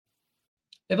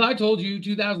If I told you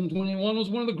 2021 was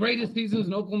one of the greatest seasons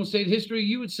in Oklahoma State history,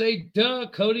 you would say, duh,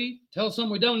 Cody, tell us something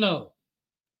we don't know.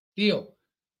 Deal.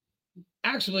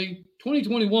 Actually,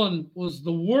 2021 was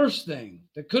the worst thing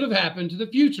that could have happened to the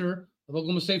future of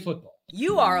Oklahoma State football.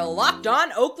 You are Locked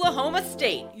On Oklahoma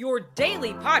State, your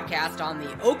daily podcast on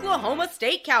the Oklahoma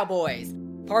State Cowboys,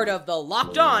 part of the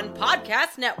Locked On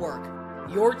Podcast Network,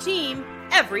 your team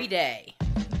every day.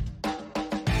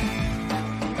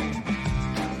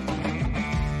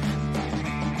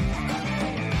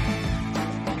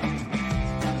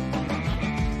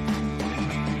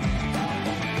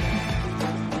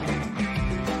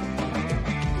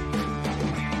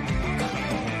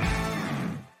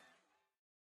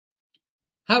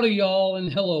 Howdy, y'all,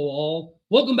 and hello, all.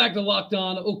 Welcome back to Locked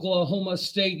On Oklahoma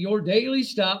State, your daily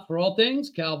stop for all things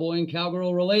Cowboy and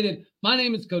Cowgirl related. My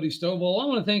name is Cody Stovall. I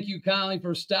want to thank you kindly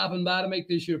for stopping by to make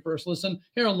this your first listen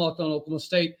here on Locked On Oklahoma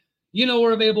State. You know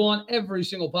we're available on every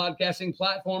single podcasting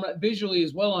platform, visually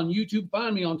as well on YouTube.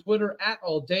 Find me on Twitter at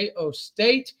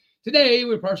AllDayOState. Today,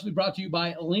 we're partially brought to you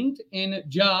by LinkedIn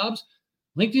Jobs.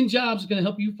 LinkedIn Jobs is going to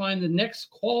help you find the next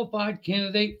qualified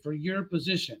candidate for your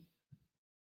position.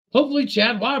 Hopefully,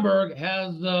 Chad Weiberg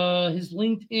has his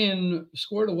LinkedIn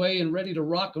squared away and ready to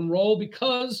rock and roll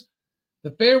because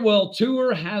the farewell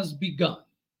tour has begun.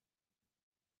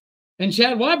 And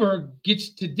Chad Weiberg gets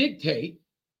to dictate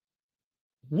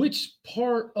which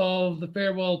part of the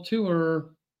farewell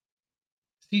tour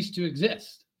cease to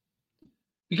exist.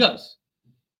 Because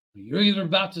you're either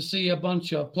about to see a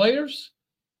bunch of players,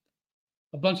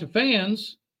 a bunch of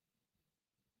fans,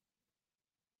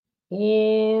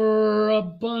 or a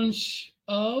bunch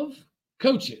of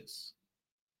coaches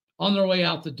on their way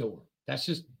out the door. That's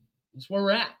where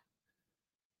we're at.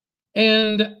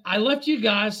 And I left you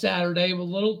guys Saturday with a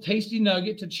little tasty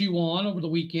nugget to chew on over the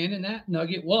weekend, and that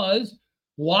nugget was,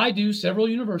 why do several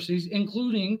universities,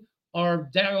 including our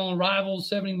daggone rivals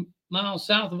 70 miles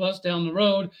south of us down the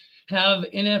road, have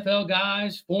NFL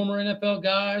guys, former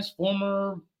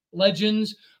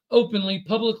legends, openly,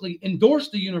 publicly endorse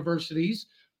the universities,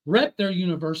 rep their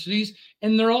universities,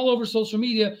 and they're all over social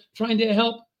media trying to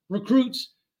help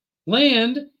recruits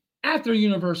land at their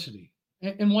university.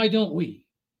 And why don't we?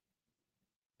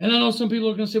 And I know some people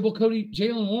are going to say, well, Cody,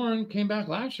 Jalen Warren came back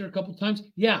last year a couple times.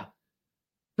 Yeah,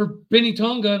 for Benny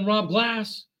Tonga and Rob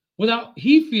Glass, without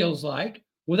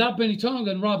Benny Tonga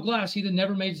and Rob Glass, he'd have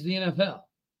never made it to the NFL.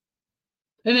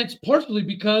 And it's partially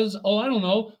because,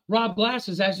 Rob Glass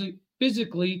is actually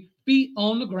physically feet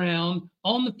on the ground,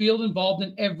 on the field, involved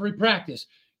in every practice.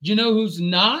 Do you know who's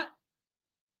not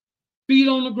feet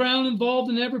on the ground,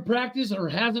 involved in every practice, or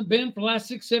hasn't been for the last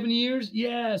 6-7 years?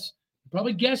 Yes, you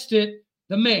probably guessed it.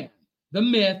 The man, the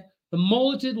myth, the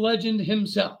mulleted legend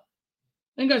himself.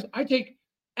 And guys, I take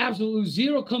absolutely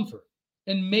zero comfort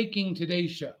in making today's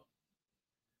show.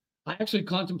 I actually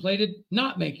contemplated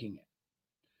not making it.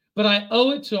 But I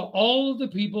owe it to all of the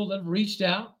people that have reached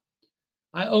out.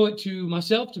 I owe it to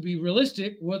myself to be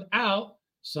realistic without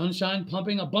sunshine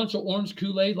pumping a bunch of orange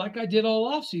Kool-Aid like I did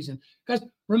all offseason. Guys,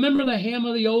 remember the Ham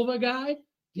of the Ova guy?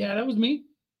 Yeah, that was me.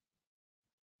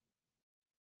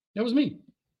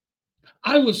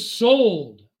 I was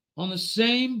sold on the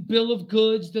same bill of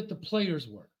goods that the players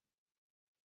were.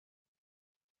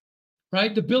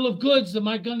 Right? The bill of goods that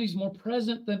Mike Gundy's more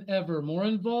present than ever, more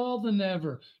involved than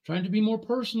ever, trying to be more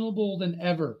personable than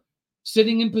ever,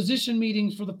 sitting in position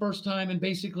meetings for the first time and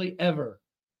basically ever.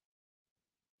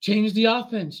 Changed the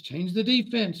offense, changed the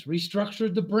defense,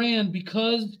 restructured the brand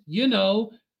because,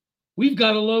 we've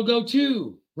got a logo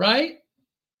too, right?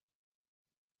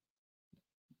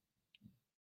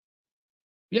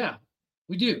 Yeah,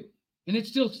 we do. And it's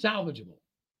still salvageable.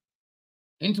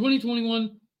 And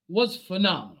 2021 was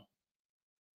phenomenal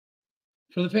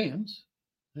for the fans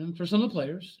and for some of the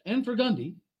players and for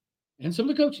Gundy and some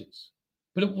of the coaches.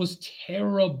 But it was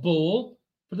terrible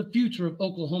for the future of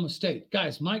Oklahoma State.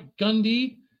 Guys, Mike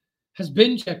Gundy has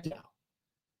been checked out.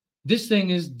 This thing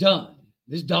is done.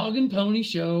 This dog and pony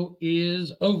show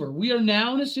is over. We are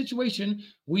now in a situation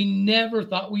we never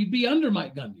thought we'd be under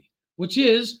Mike Gundy, which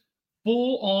is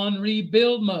full-on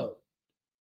rebuild mode.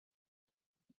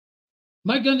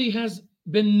 Mike Gundy has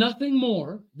been nothing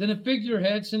more than a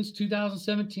figurehead since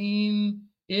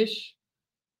 2017-ish.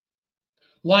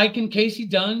 Why can Casey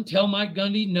Dunn tell Mike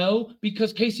Gundy no?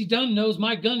 Because Casey Dunn knows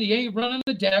Mike Gundy ain't running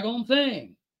the daggone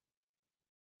thing.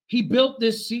 He built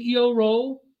this CEO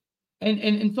role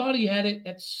and thought he had it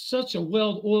at such a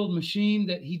well-oiled machine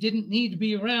that he didn't need to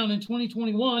be around. In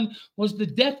 2021 was the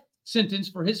death sentence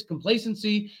for his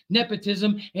complacency,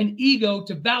 nepotism, and ego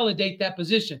to validate that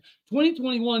position.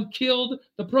 2021 killed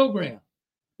the program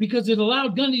because it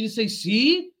allowed Gundy to say,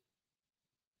 see,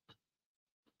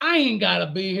 I ain't got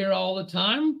to be here all the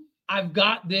time. I've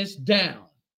got this down.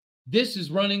 This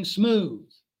is running smooth.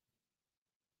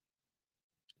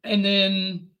 And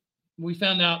then we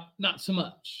found out not so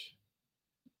much.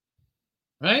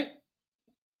 Right?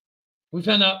 We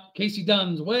found out Casey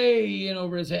Dunn's way in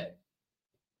over his head.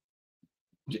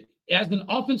 As an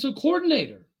offensive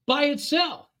coordinator by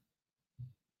itself,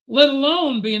 let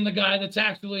alone being the guy that's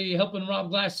actually helping Rob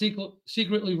Glass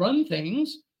secretly run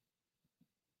things.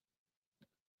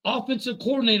 Offensive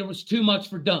coordinator was too much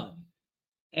for Dunn.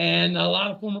 And a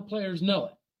lot of former players know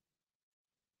it.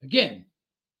 Again,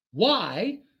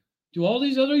 why do all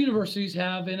these other universities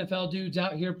have NFL dudes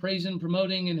out here praising,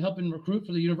 promoting, and helping recruit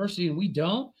for the university, and we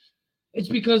don't? It's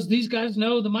because these guys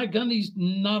know that Mike Gundy's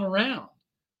not around.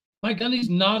 Mike Gundy's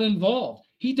not involved.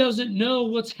 He doesn't know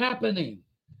what's happening.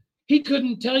 He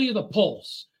couldn't tell you the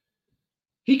pulse.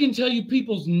 He can tell you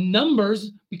people's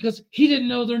numbers because he didn't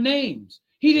know their names.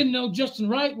 He didn't know Justin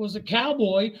Wright was a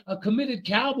Cowboy, a committed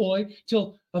Cowboy,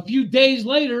 till a few days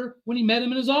later when he met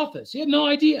him in his office. He had no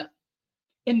idea.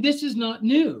 And this is not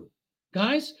new.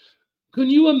 Guys, can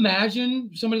you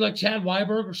imagine somebody like Chad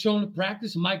Weiberger showing up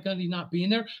practice and Mike Gundy not being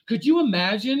there? Could you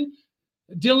imagine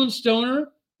Dylan Stoner,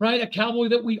 right, a Cowboy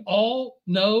that we all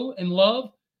know and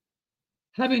love,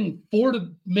 having 4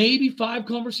 to maybe 5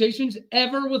 conversations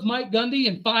ever with Mike Gundy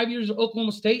in 5 years at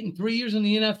Oklahoma State and 3 years in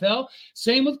the NFL?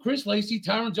 Same with Chris Lacey,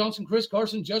 Tyron Johnson, Chris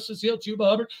Carson, Justice Hill, Chuba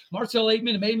Hubbard, Marcel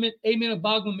Aitman, Amen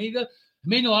Ogbongbemiga,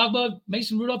 Emmanuel Agba,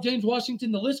 Mason Rudolph, James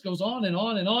Washington. The list goes on and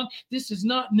on and on. This is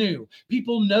not new.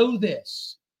 People know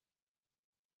this.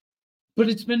 But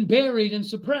it's been buried and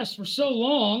suppressed for so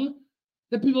long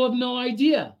that people have no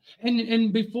idea.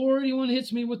 And before anyone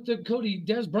hits me with the Cody,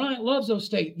 Des Bryant loves O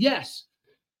State. Yes.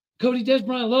 Cody Des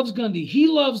Bryant loves Gundy. He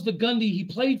loves the Gundy he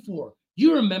played for.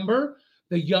 You remember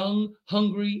the young,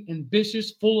 hungry,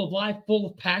 ambitious, full of life, full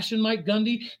of passion Mike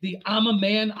Gundy, the I'm a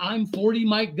man, I'm 40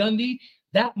 Mike Gundy,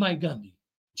 that Mike Gundy.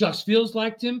 Josh Fields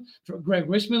liked him. Greg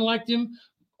Richmond liked him.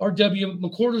 R.W.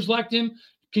 McQuarters liked him.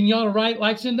 Kenyatta Wright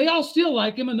likes him. They all still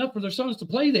like him enough for their sons to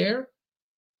play there.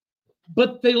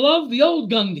 But they love the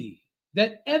old Gundy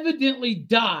that evidently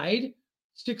died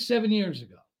 6-7 years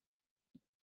ago.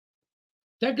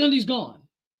 That Gundy's gone.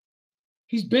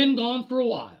 He's been gone for a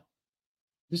while.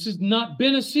 This has not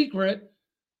been a secret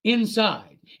inside.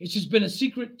 It's just been a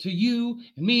secret to you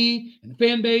and me and the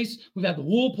fan base. We've had the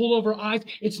wool pulled over our eyes.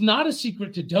 It's not a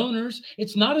secret to donors.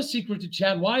 It's not a secret to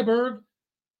Chad Weiberg.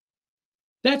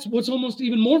 That's what's almost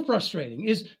even more frustrating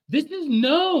is this is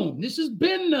known. This has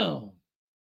been known.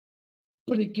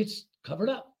 But it gets covered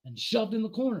up and shoved in the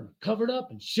corner, covered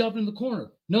up and shoved in the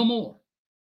corner. No more.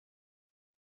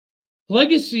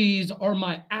 Legacies are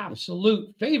my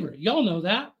absolute favorite. Y'all know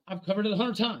that. I've covered it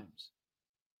 100 times.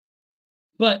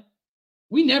 But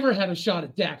we never had a shot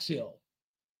at Dax Hill.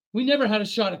 We never had a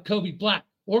shot at Kobe Black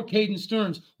or Caden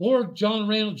Stearns or John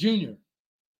Randall Jr.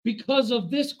 because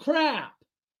of this crap.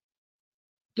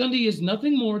 Gundy is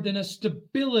nothing more than a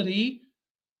stability,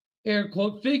 air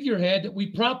quote, figurehead that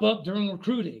we prop up during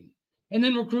recruiting. And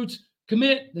then recruits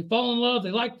commit, they fall in love,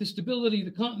 they like the stability,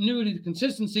 the continuity, the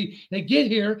consistency. They get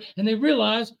here and they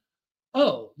realize,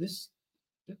 oh, this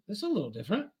is a little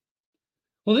different.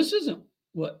 Well, this isn't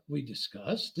what we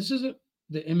discussed. This isn't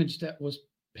the image that was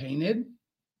painted.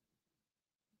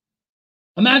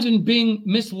 Imagine being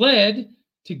misled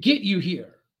to get you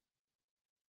here.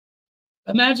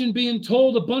 Imagine being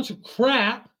told a bunch of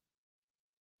crap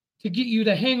to get you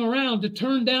to hang around, to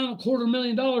turn down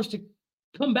 $250,000 to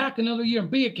come back another year and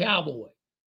be a Cowboy.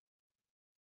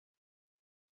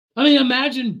 I mean,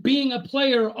 imagine being a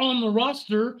player on the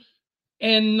roster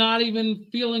and not even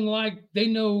feeling like they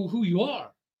know who you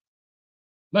are.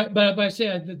 But I say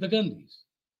the Gundys.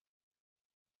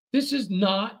 This is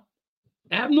not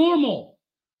abnormal.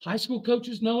 High school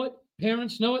coaches know it.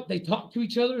 Parents know it. They talk to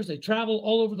each other as they travel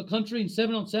all over the country in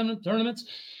 7-on-7 tournaments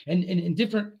and in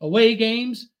different away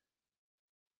games.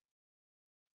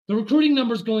 The recruiting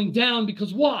numbers going down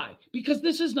because why? Because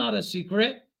this is not a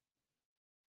secret.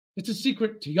 It's a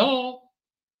secret to y'all.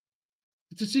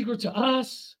 It's a secret to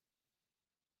us.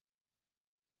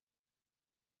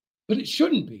 But it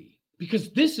shouldn't be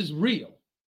because this is real.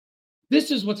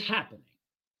 This is what's happening.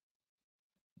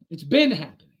 It's been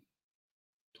happening.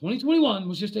 2021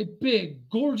 was just a big,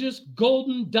 gorgeous,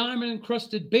 golden,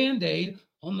 diamond-encrusted Band-Aid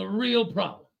on the real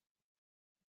problem.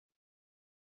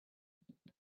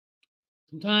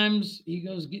 Sometimes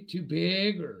egos get too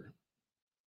big or,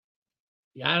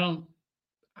 I don't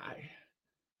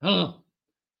know.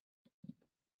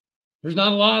 There's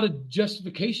not a lot of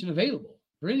justification available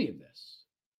for any of this.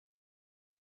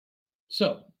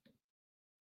 So,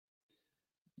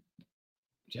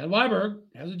 Chad Weiberg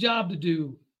has a job to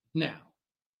do now.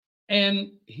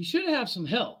 And he should have some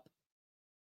help,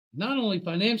 not only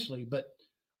financially, but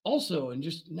also in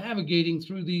just navigating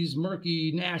through these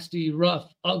murky, nasty,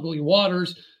 rough, ugly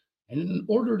waters. And in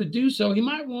order to do so, he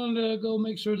might want to go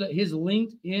make sure that his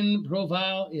LinkedIn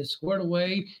profile is squared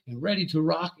away and ready to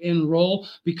rock and roll,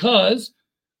 because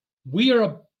we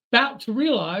are about to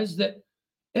realize that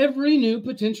every new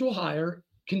potential hire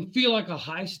can feel like a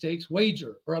high stakes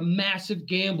wager or a massive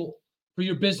gamble for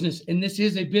your business. And this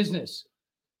is a business.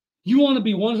 You want to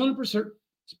be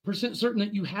 100% certain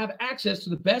that you have access to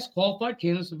the best qualified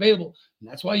candidates available. And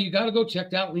that's why you got to go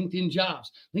check out LinkedIn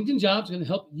Jobs. LinkedIn Jobs is going to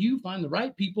help you find the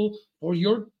right people for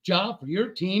your job, for your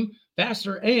team,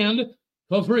 faster and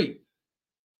for free.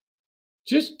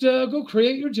 Just go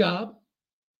create your job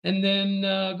and then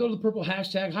go to the purple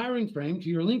hashtag hiring frame to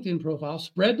your LinkedIn profile.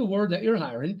 Spread the word that you're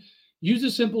hiring. Use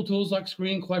the simple tools like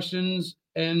screening questions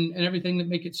and everything that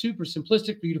make it super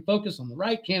simplistic for you to focus on the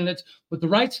right candidates with the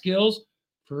right skills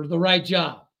for the right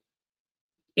job.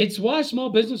 It's why small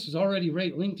businesses already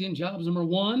rate LinkedIn Jobs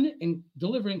 #1 in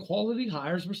delivering quality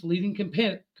hires versus leading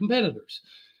competitors.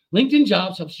 LinkedIn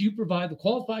Jobs helps you provide the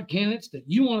qualified candidates that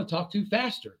you want to talk to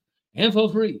faster and for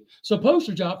free. So post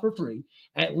your job for free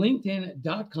at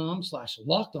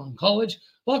linkedin.com/lockedoncollege.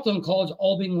 Locked On College,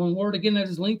 all being one word. Again, that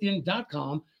is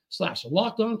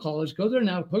linkedin.com/lockedoncollege. Go there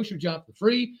now to post your job for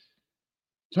free.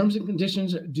 Terms and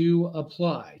conditions do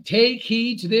apply. Take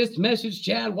heed to this message,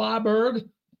 Chad Weiberg.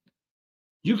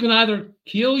 You can either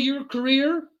kill your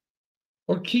career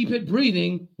or keep it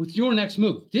breathing with your next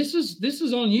move. This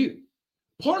is on you.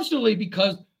 Partially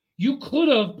because you could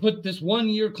have put this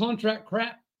 1-year contract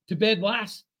crap to bed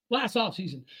last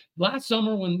offseason, last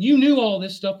summer, when you knew all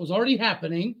this stuff was already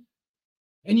happening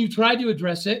and you tried to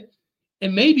address it.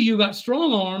 And maybe you got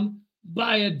strong-armed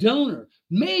by a donor.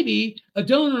 Maybe a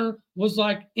donor was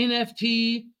like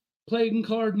NFT, playing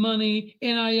card money,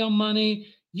 NIL money.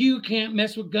 You can't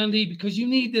mess with Gundy because you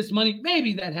need this money.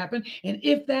 Maybe that happened. And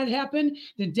if that happened,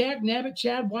 then dag nabbit,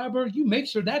 Chad Weiberg, you make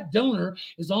sure that donor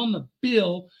is on the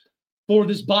bill for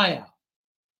this buyout.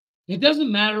 It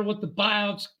doesn't matter what the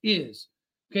buyout is.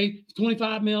 Okay,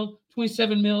 25 mil,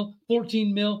 27 mil,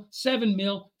 14 mil, 7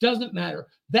 mil, doesn't matter.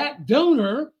 That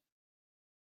donor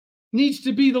needs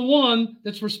to be the one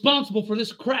that's responsible for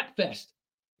this crap fest.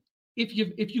 If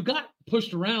you got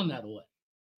pushed around that way,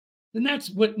 then that's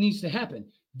what needs to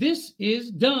happen. This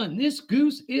is done. This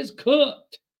goose is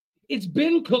cooked. It's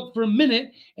been cooked for a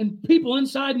minute, and people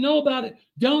inside know about it.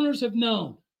 Donors have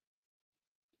known.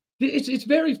 It's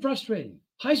very frustrating.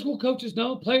 High school coaches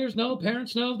know, players know,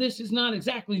 parents know. This is not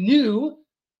exactly new.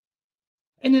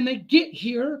 And then they get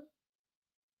here,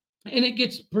 and it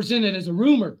gets presented as a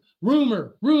rumor.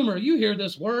 Rumor. You hear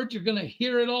this word. You're going to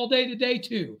hear it all day today,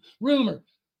 too. Rumor.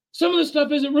 Some of this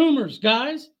stuff isn't rumors,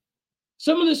 guys.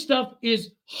 Some of this stuff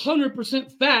is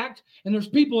 100% fact, and there's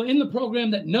people in the program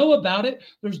that know about it.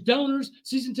 There's donors,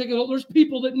 season ticket holders,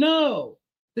 people that know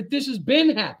that this has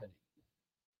been happening.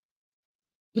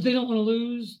 But they don't want to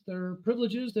lose their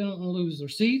privileges. They don't want to lose their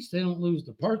seats. They don't lose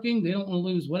the parking. They don't want to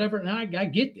lose whatever. And I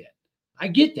get that. I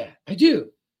get that. I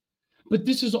do. But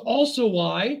this is also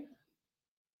why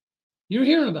you're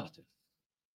hearing about this.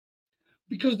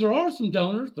 Because there are some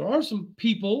donors, there are some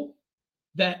people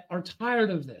that are tired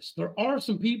of this. There are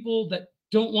some people that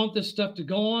don't want this stuff to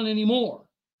go on anymore.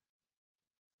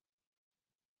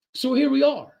 So here we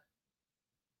are.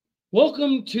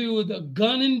 Welcome to the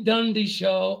Gun and Dundee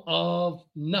show of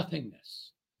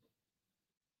nothingness.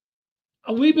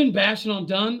 We've been bashing on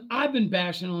Dunn. I've been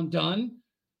bashing on Dunn.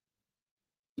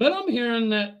 But I'm hearing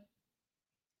that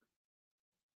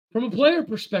from a player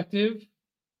perspective,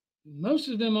 most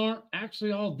of them aren't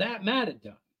actually all that mad at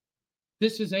Dunn.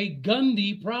 This is a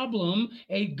Gundy problem,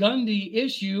 a Gundy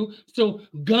issue. So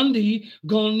Gundy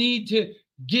gonna need to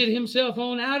get himself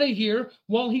on out of here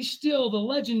while he's still the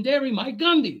legendary Mike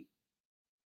Gundy.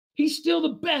 He's still the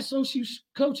best OSU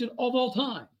coach of all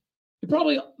time. He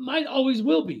probably might always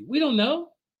will be. We don't know.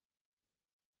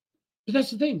 But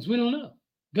that's the thing, is we don't know.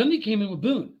 Gundy came in with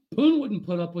Boone. Boone wouldn't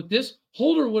put up with this.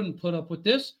 Holder wouldn't put up with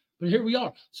this. But here we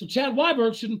are. So Chad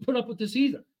Weiberg shouldn't put up with this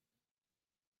either.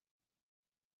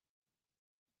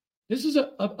 This is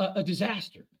a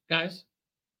disaster, guys.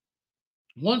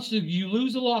 Once you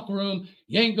lose the locker room,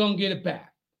 you ain't going to get it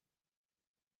back.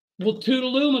 Well,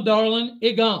 toodaloo, my darling,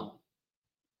 it gone.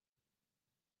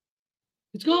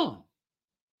 It's gone.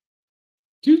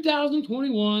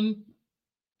 2021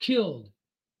 killed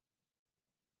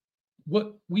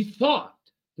what we thought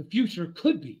the future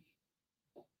could be.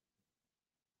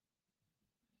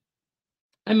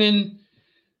 I mean,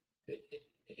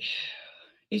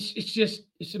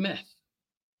 it's a mess.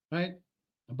 right?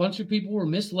 A bunch of people were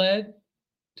misled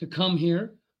to come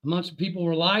here. A bunch of people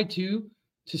were lied to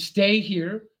stay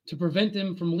here, to prevent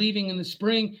them from leaving in the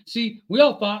spring. See, we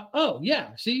all thought, oh, yeah,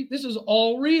 see, this is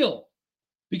all real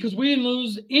because we didn't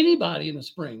lose anybody in the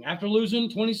spring after losing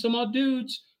 20 some odd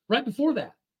dudes right before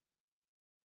that.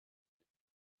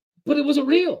 But it wasn't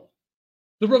real.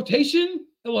 The rotation,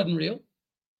 it wasn't real.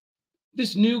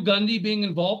 This new Gundy being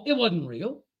involved, it wasn't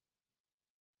real.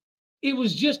 It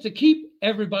was just to keep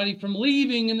everybody from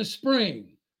leaving in the spring.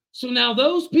 So now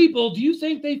those people, do you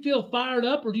think they feel fired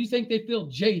up or do you think they feel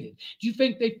jaded? Do you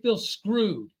think they feel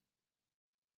screwed?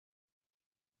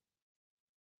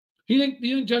 Do you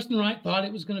think Justin Wright thought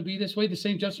it was going to be this way? The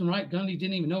same Justin Wright Gundy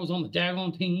didn't even know was on the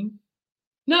daggone team?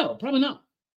 No, probably not.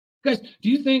 Guys, do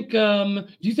you think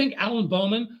Alan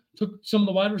Bowman took some of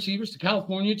the wide receivers to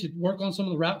California to work on some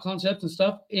of the route concepts and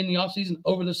stuff in the offseason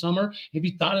over the summer if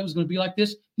he thought it was going to be like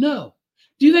this? No.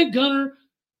 Do you think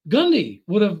Gundy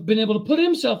would have been able to put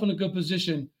himself in a good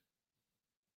position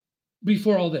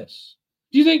before all this?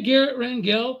 Do you think Garrett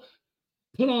Rangel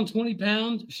put on 20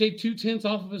 pounds, shaved 2/10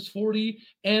 off of his 40,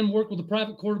 and worked with a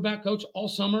private quarterback coach all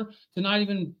summer to not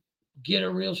even get a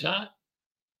real shot?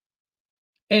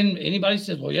 And anybody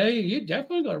says, well, yeah, you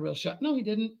definitely got a real shot. No, he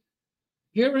didn't.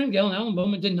 Garrett Rangel and Alan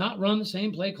Bowman did not run the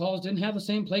same play calls, didn't have the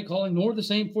same play calling, nor the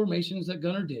same formations that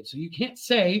Gunner did. So you can't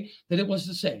say that it was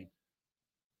the same.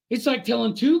 It's like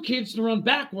telling two kids to run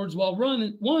backwards while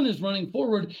one is running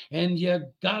forward, and you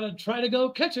got to try to go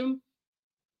catch him.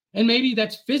 And maybe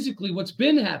that's physically what's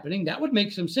been happening. That would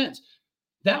make some sense.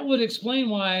 That would explain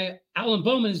why Alan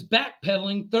Bowman is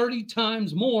backpedaling 30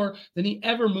 times more than he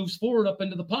ever moves forward up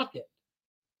into the pocket.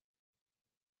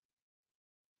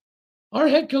 Our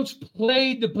head coach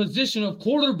played the position of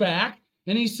quarterback,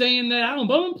 and he's saying that Alan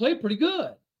Bowman played pretty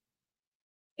good.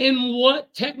 And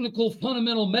what technical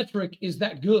fundamental metric is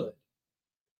that good?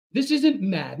 This isn't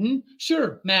Madden.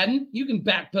 Sure, Madden, you can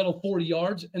backpedal 40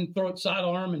 yards and throw it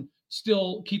sidearm and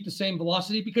still keep the same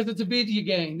velocity because it's a video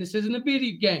game. This isn't a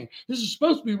video game. This is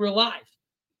supposed to be real life.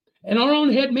 And our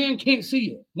own head man can't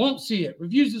see it, won't see it,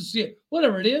 refuses to see it,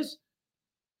 whatever it is.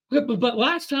 But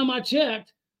last time I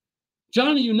checked,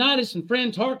 Johnny Unitas and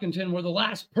Fran Tarkenton were the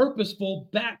last purposeful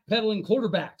backpedaling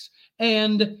quarterbacks.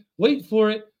 And wait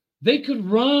for it, they could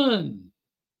run.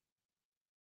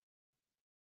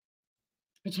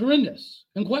 It's horrendous.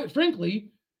 And quite frankly,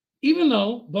 even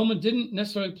though Bowman didn't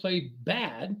necessarily play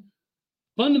bad,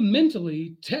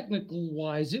 fundamentally,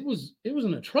 technical-wise, it was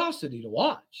an atrocity to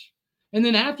watch. And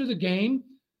then after the game,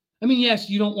 I mean, yes,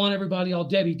 you don't want everybody all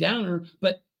Debbie Downer,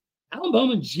 but Alan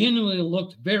Bowman genuinely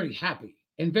looked very happy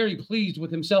and very pleased with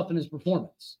himself and his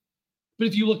performance. But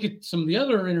if you look at some of the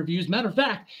other interviews, matter of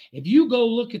fact, if you go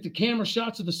look at the camera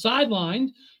shots of the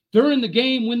sideline during the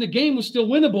game when the game was still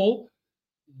winnable,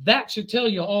 that should tell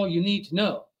you all you need to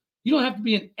know. You don't have to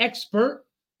be an expert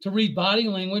to read body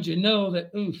language and know that,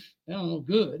 oof, that don't look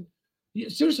good.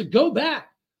 Seriously, go back.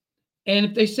 And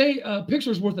if they say a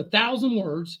picture's worth 1,000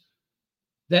 words,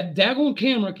 that daggone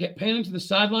camera kept panning to the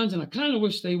sidelines, and I kind of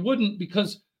wish they wouldn't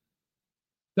because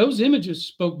those images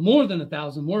spoke more than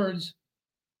 1,000 words.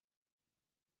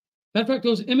 Matter of fact,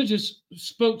 those images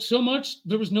spoke so much,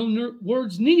 there was no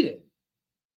words needed.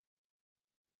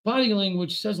 Body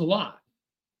language says a lot.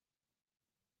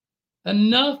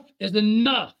 Enough is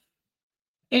enough.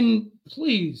 And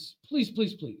please, please,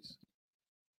 please, please.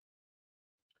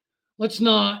 Let's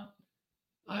not,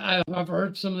 I've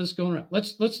heard some of this going around.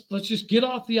 Let's just get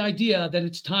off the idea that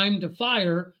it's time to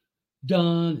fire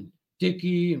Dunn and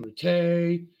Dickey and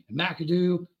Rattay and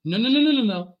McAdoo.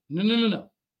 No.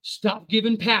 Stop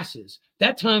giving passes.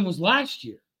 That time was last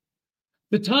year.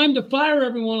 The time to fire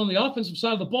everyone on the offensive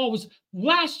side of the ball was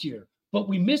last year, but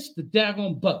we missed the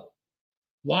daggone boat.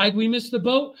 Why'd we miss the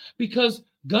boat? Because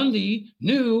Gundy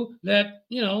knew that,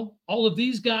 all of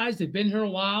these guys, they've been here a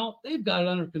while. They've got it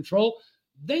under control.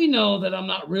 They know that I'm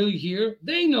not really here.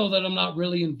 They know that I'm not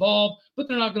really involved, but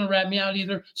they're not going to rat me out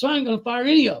either. So I ain't going to fire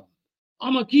any of them.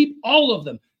 I'm going to keep all of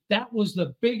them. That was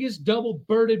the biggest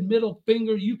double-birded middle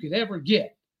finger you could ever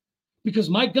get because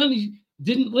Mike Gundy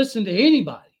didn't listen to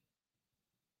anybody.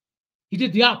 He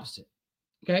did the opposite,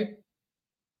 okay?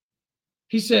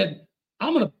 He said,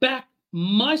 I'm going to back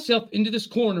myself into this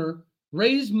corner,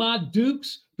 raise my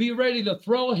dukes, be ready to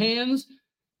throw hands,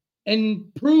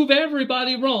 and prove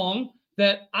everybody wrong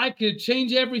that I could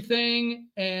change everything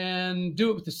and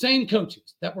do it with the same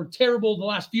coaches that were terrible the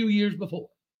last few years before.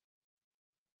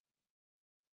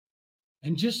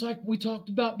 And just like we talked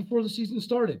about before the season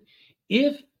started,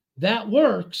 if that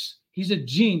works, he's a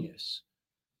genius.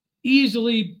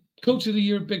 Easily coach of the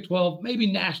year, Big 12,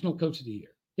 maybe national coach of the year.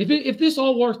 If this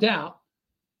all worked out,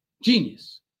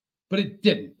 genius. but it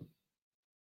didn't.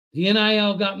 The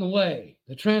NIL got in the way.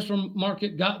 The transfer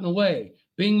market got in the way.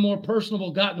 Being more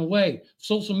personable got in the way.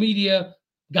 Social media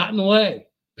got in the way.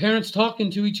 Parents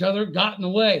talking to each other got in the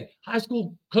way. High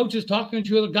school coaches talking to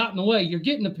each other got in the way. You're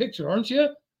getting the picture, aren't you?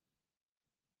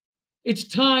 It's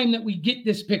time that we get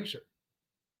this picture.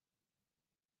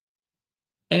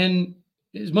 And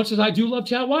as much as I do love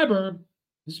Chad Weiberg,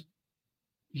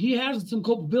 he has some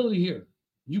culpability here.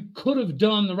 You could have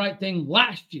done the right thing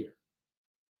last year.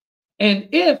 And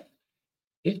if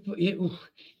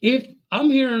I'm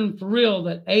hearing for real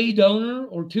that a donor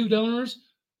or two donors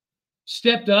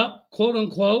stepped up, quote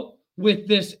unquote, with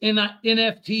this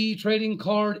NFT trading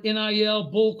card,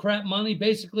 NIL bullcrap money,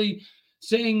 basically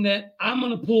saying that I'm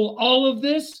going to pull all of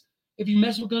this. If you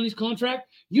mess with Gundy's contract,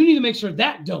 you need to make sure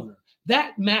that donor,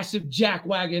 that massive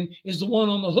jackwagon, is the one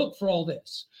on the hook for all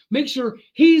this. Make sure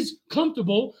he's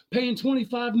comfortable paying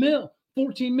 25 mil,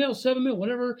 14 mil, 7 mil,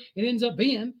 whatever it ends up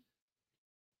being.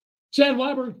 Chad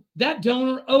Weiberg, that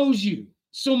donor owes you.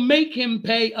 So make him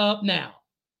pay up now.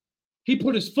 He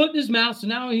put his foot in his mouth, so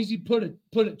now he put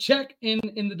a check in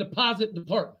the deposit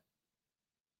department.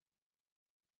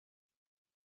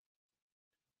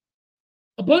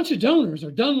 A bunch of donors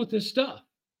are done with this stuff.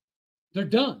 They're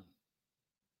done.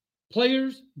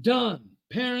 Players, done.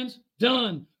 Parents,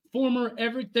 done. Former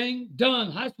everything, done.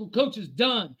 High school coaches,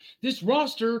 done. This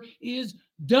roster is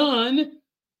done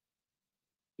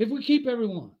if we keep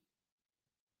everyone.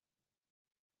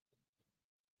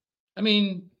 I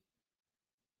mean,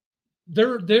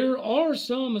 there are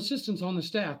some assistants on the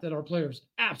staff that our players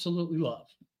absolutely love.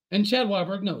 And Chad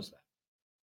Weiberg knows that.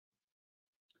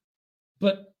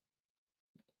 But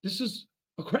this is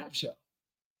a crap show.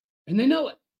 And they know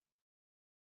it.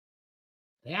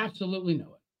 They absolutely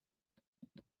know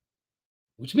it.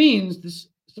 Which means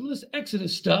some of this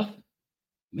Exodus stuff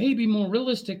may be more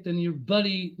realistic than your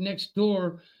buddy next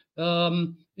door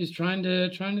is trying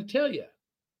to tell you.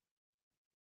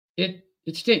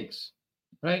 It stinks,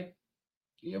 right?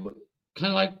 Kind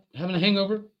of like having a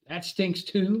hangover. That stinks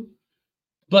too.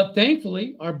 But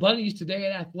thankfully, our buddies today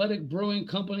at Athletic Brewing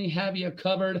Company have you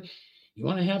covered. You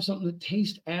want to have something that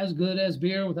tastes as good as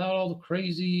beer without all the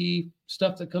crazy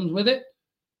stuff that comes with it?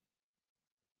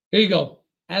 Here you go.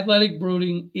 Athletic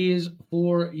Brewing is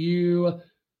for you.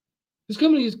 This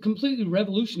company has completely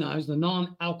revolutionized the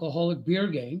non-alcoholic beer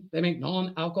game. They make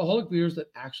non-alcoholic beers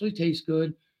that actually taste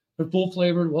good. They're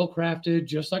full-flavored, well-crafted,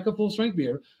 just like a full-strength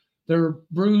beer. Their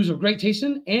brews are great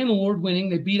tasting and award-winning.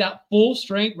 They beat out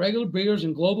full-strength regular beers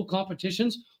in global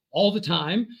competitions all the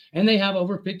time. And they have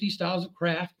over 50 styles of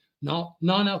craft,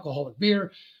 non-alcoholic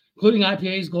beer, including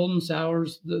IPAs, golden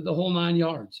sours, the whole 9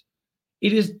 yards.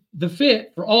 It is the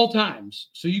fit for all times,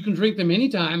 so you can drink them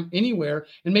anytime, anywhere,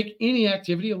 and make any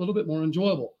activity a little bit more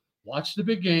enjoyable. Watch the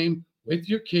big game with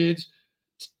your kids.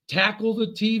 Tackle the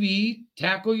TV,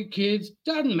 tackle your kids,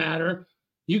 doesn't matter.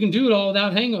 You can do it all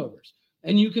without hangovers.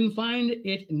 And you can find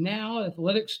it now at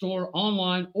Athletic Store,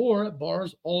 online, or at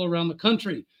bars all around the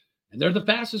country. And they're the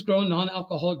fastest growing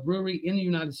non-alcoholic brewery in the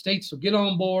United States, so get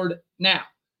on board now.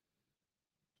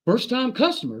 First-time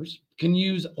customers can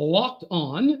use Locked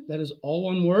On, that is all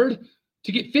one word,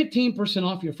 to get 15%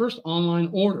 off your first online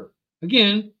order.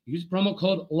 Again, use promo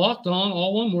code Locked On,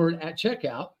 all one word, at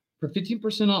checkout for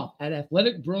 15% off at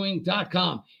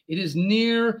athleticbrewing.com. It is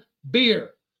near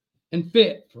beer and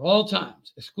fit for all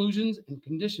times. Exclusions and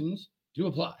conditions do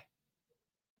apply.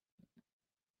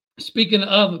 Speaking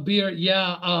of beer,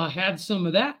 had some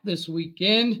of that this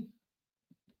weekend.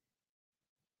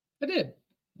 I did.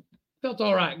 Felt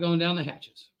all right going down the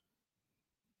hatches.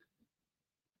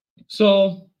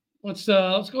 So let's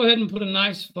go ahead and put a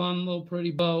nice, fun, little pretty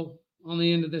bow on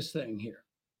the end of this thing here.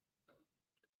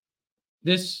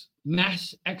 This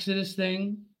mass exodus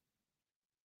thing.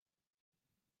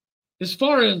 As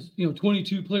far as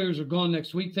 22 players are gone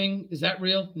next week thing, is that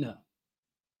real? No.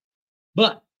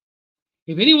 But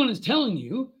if anyone is telling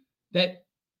you that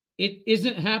it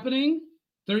isn't happening,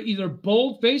 they're either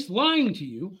bold-faced lying to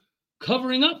you,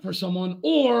 covering up for someone,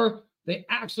 or they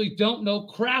actually don't know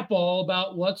crap all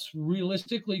about what's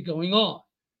realistically going on.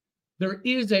 There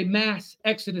is a mass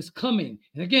exodus coming.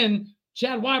 And again,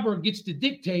 Chad Weiberg gets to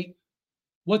dictate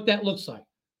what that looks like.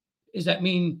 Does that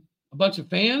mean a bunch of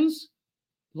fans?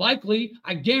 Likely.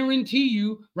 I guarantee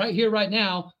you right here, right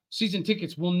now, season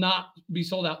tickets will not be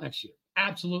sold out next year.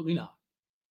 Absolutely not.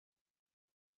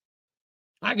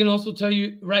 I can also tell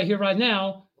you right here, right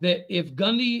now, that if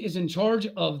Gundy is in charge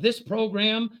of this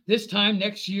program this time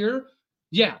next year,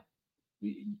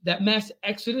 that mass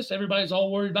exodus everybody's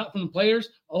all worried about from the players,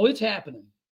 it's happening.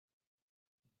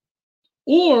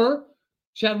 Or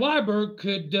Chad Weiberg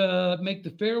could make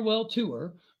the farewell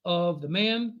tour, of the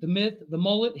man, the myth, the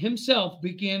mullet himself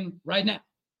begin right now,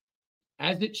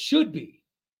 as it should be.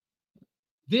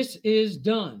 This is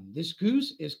done. This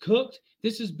goose is cooked.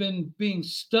 This has been being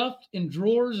stuffed in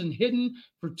drawers and hidden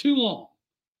for too long.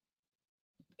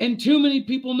 And too many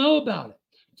people know about it.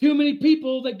 Too many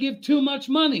people that give too much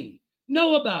money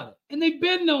know about it. And they've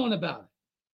been knowing about it.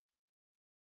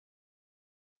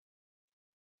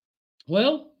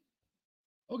 Well,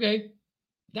 okay,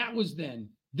 that was then.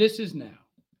 This is now.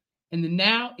 And the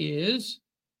now is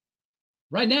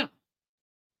right now.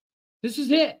 This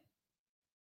is it.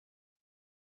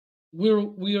 We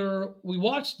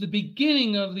watched the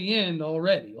beginning of the end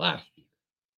already last year.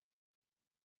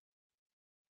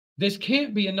 This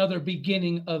can't be another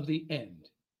beginning of the end.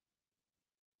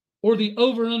 Or the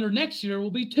over and under next year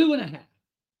will be 2.5.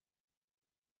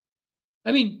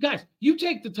 I mean, guys, you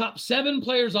take the top 7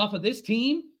 players off of this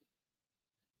team,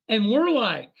 and we're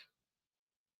like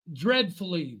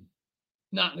dreadfully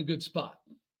not in a good spot.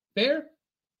 Fair?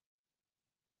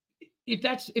 If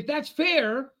that's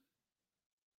fair,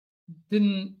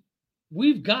 then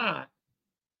we've got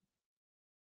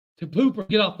to poop or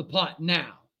get off the pot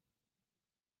now.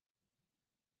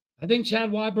 I think Chad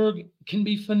Weiberg can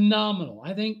be phenomenal.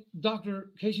 I think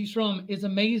Dr. Casey Strum is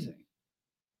amazing.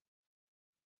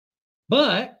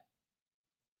 But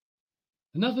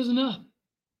enough is enough.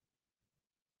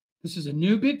 This is a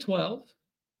new Big 12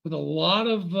 with a lot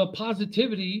of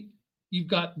positivity. You've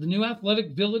got the new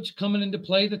athletic village coming into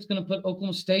play that's going to put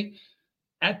Oklahoma State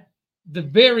at the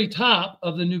very top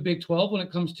of the new Big 12 when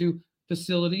it comes to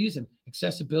facilities and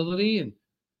accessibility and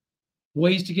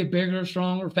ways to get bigger,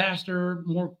 stronger, faster,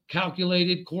 more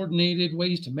calculated, coordinated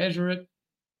ways to measure it,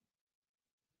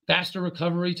 faster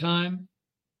recovery time,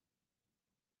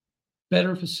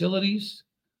 better facilities.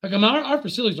 Like, I mean, our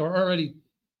facilities are already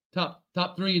top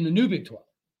 3 in the new Big 12.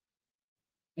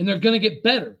 And they're going to get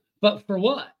better. But for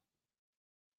what?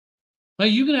 Now,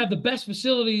 you can have the best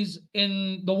facilities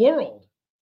in the world,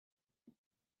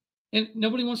 and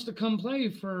nobody wants to come play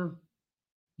for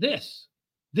this.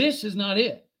 This is not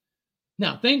it.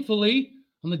 Now, thankfully,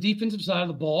 on the defensive side of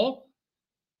the ball,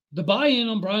 the buy-in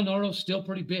on Brian Nardo is still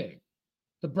pretty big.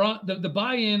 The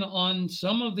buy-in on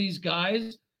some of these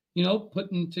guys,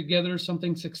 putting together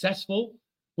something successful,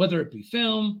 whether it be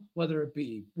film, whether it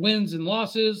be wins and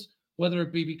losses, whether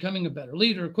it be becoming a better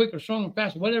leader, quicker, stronger,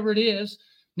 faster, whatever it is,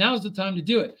 now's the time to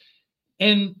do it.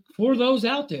 And for those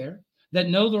out there that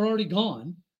know they're already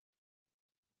gone,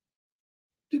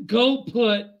 go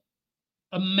put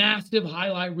a massive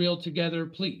highlight reel together,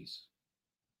 please.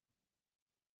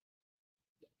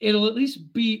 It'll at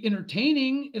least be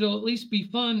entertaining. It'll at least be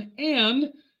fun.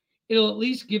 And it'll at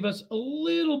least give us a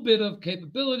little bit of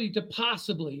capability to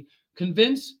possibly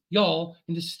convince y'all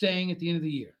into staying at the end of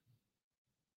the year.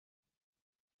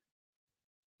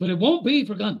 But it won't be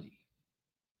for Gundy.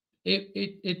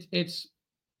 It's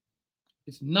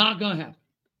not going to happen.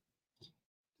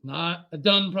 Not a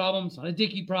Dunn problem. It's not a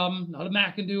Dickey problem. Not a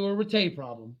McIndoe or Rattay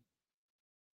problem.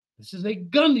 This is a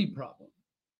Gundy problem.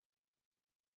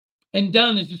 And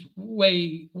Dunn is just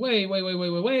way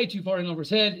too far in over his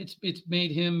head. It's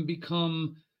made him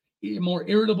become more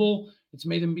irritable. It's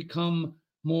made him become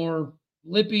more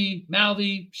lippy,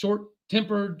 mouthy,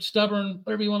 short-tempered, stubborn,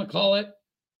 whatever you want to call it.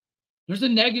 There's a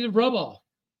negative rub-off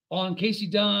on Casey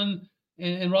Dunn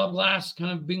and Rob Glass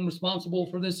kind of being responsible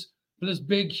for this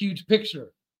big, huge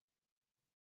picture.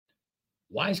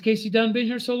 Why has Casey Dunn been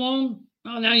here so long?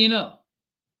 Oh, now you know.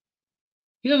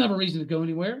 He doesn't have a reason to go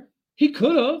anywhere. He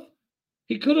could have.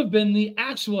 He could have been the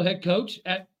actual head coach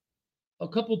at a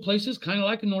couple of places, kind of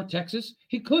like in North Texas.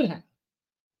 He could have.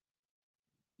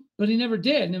 But he never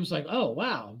did. And it was like, oh,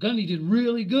 wow, Gundy did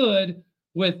really good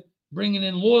with bringing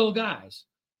in loyal guys.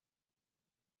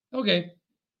 Okay.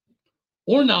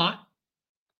 Or not.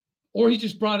 Or he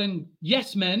just brought in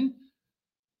yes men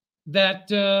that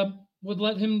would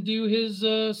let him do his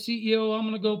CEO, I'm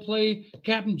going to go play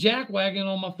Captain Jackwagon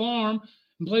on my farm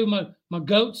and play with my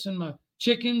goats and my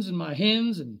chickens and my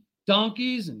hens and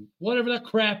donkeys and whatever that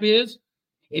crap is.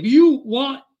 If you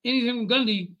want anything from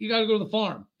Gundy, you got to go to the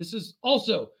farm. This is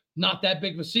also not that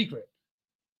big of a secret.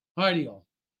 All righty, y'all.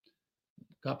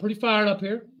 Got pretty fired up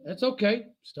here. That's okay.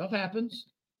 Stuff happens.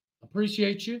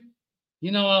 Appreciate you.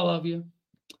 You know I love you.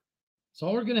 That's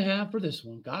all we're going to have for this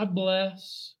one. God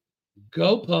bless.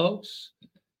 Go Pokes.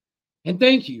 And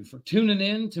thank you for tuning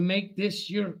in to make this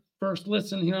your first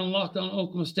listen here on Locked On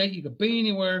Oklahoma State. You could be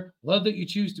anywhere. Love that you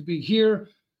choose to be here.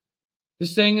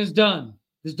 This thing is done.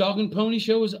 This dog and pony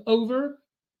show is over.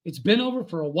 It's been over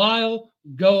for a while.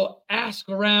 Go ask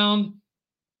around.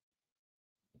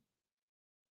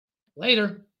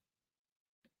 Later.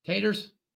 Taters.